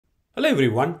Hello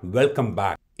everyone, welcome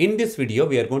back. In this video,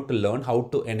 we are going to learn how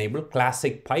to enable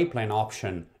classic pipeline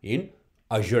option in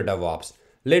Azure DevOps.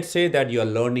 Let's say that you are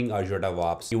learning Azure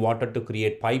DevOps. You wanted to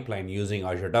create pipeline using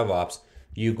Azure DevOps.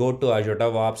 You go to Azure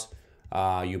DevOps,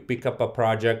 you pick up a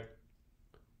project,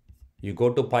 you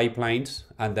go to pipelines,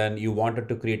 and then you wanted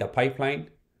to create a pipeline.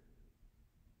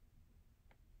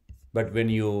 But when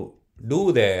you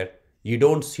do there, you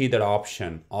don't see that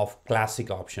option of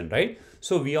classic option, right?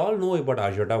 So we all know about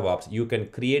Azure DevOps. You can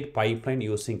create pipeline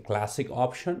using classic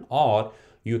option, or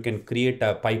you can create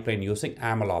a pipeline using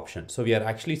YAML option. So we are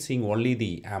actually seeing only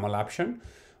the YAML option.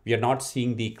 We are not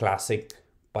seeing the classic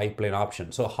pipeline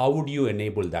option. So how would you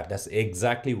enable that? That's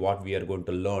exactly what we are going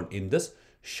to learn in this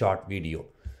short video.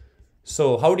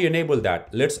 So how do you enable that?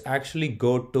 Let's actually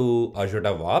go to Azure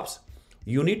DevOps.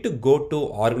 You need to go to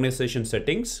organization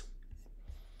settings.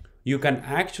 You can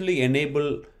actually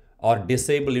enable or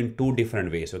disable in two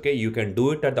different ways. Okay, you can do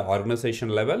it at the organization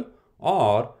level,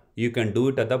 or you can do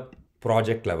it at the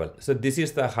project level. So this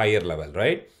is the higher level,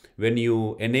 right? When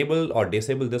you enable or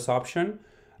disable this option,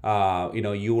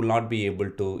 you will not be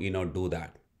able to do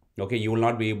that. Okay, you will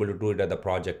not be able to do it at the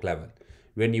project level.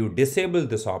 When you disable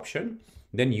this option,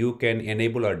 then you can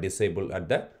enable or disable at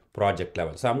the project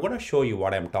level. So I'm going to show you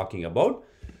what I'm talking about.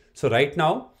 So right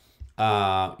now,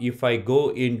 if I go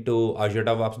into Azure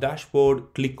DevOps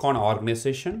dashboard, click on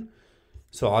organization.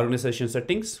 So organization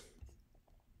settings,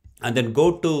 and then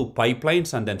go to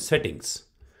pipelines and then settings.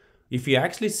 If you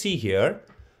actually see here,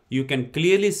 you can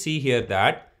clearly see here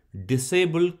that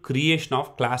disable creation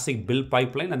of classic build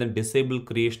pipeline and then disable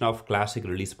creation of classic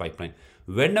release pipeline.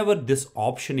 Whenever this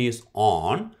option is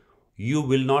on, you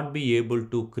will not be able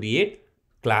to create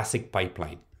classic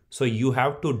pipeline. So you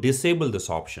have to disable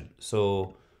this option.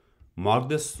 So mark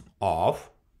this off,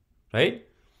 right?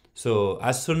 So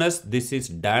as soon as this is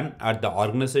done at the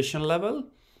organization level,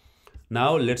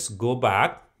 now let's go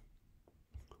back.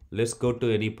 Let's go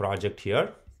to any project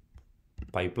here,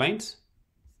 pipelines,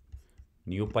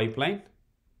 new pipeline.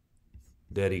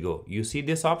 There you go. You see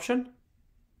this option,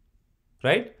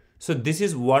 right? So this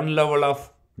is one level of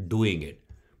doing it.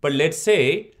 But let's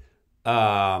say,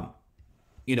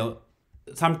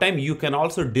 sometimes you can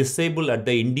also disable at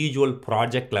the individual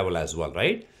project level as well,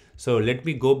 right? So let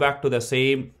me go back to the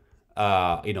same,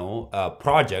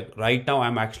 project. Right now,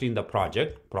 I'm actually in the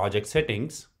project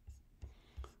settings,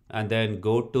 and then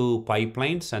go to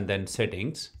pipelines and then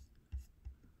settings.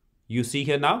 You see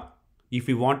here now, if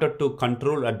you wanted to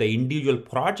control at the individual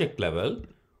project level,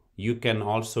 you can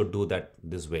also do that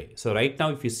this way. So right now,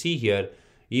 if you see here,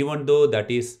 even though that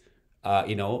is,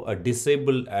 a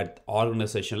disable at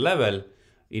organization level,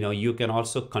 you can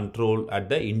also control at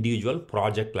the individual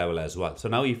project level as well. So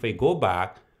now if I go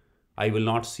back, I will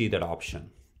not see that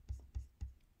option.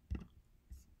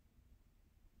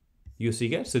 You see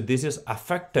here, so this is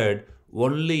affected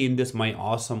only in this my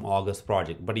awesome August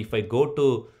project. But if I go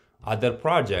to other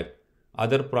project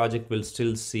will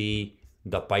still see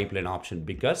the pipeline option,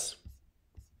 because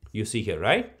you see here,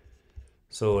 right?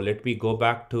 So let me go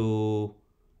back to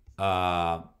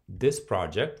this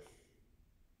project.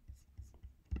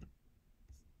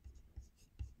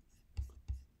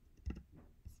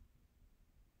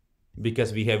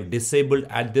 Because we have disabled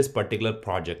at this particular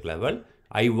project level,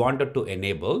 I wanted to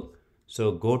enable.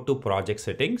 So go to project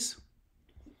settings,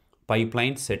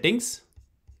 pipeline settings,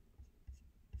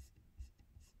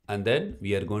 and then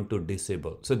we are going to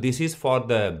disable. So this is for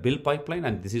the build pipeline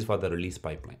and this is for the release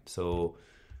pipeline. So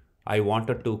I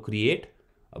wanted to create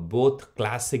both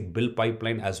classic build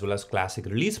pipeline as well as classic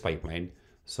release pipeline.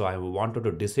 So I wanted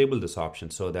to disable this option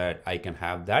so that I can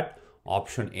have that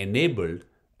option enabled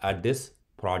at this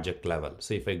project level.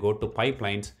 So if I go to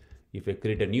pipelines, if I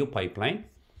create a new pipeline,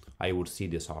 I would see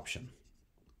this option,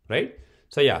 right?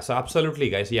 So yeah, so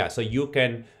absolutely guys. Yeah, so you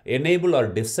can enable or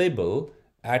disable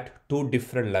at two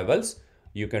different levels.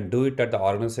 You can do it at the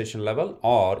organization level,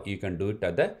 or you can do it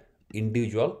at the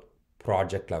individual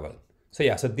project level. So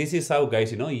yeah, so this is how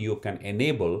guys, you can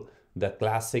enable the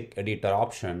classic editor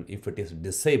option if it is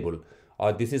disabled,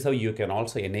 or this is how you can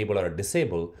also enable or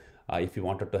disable if you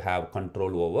wanted to have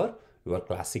control over your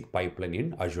classic pipeline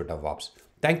in Azure DevOps.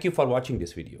 Thank you for watching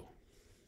this video.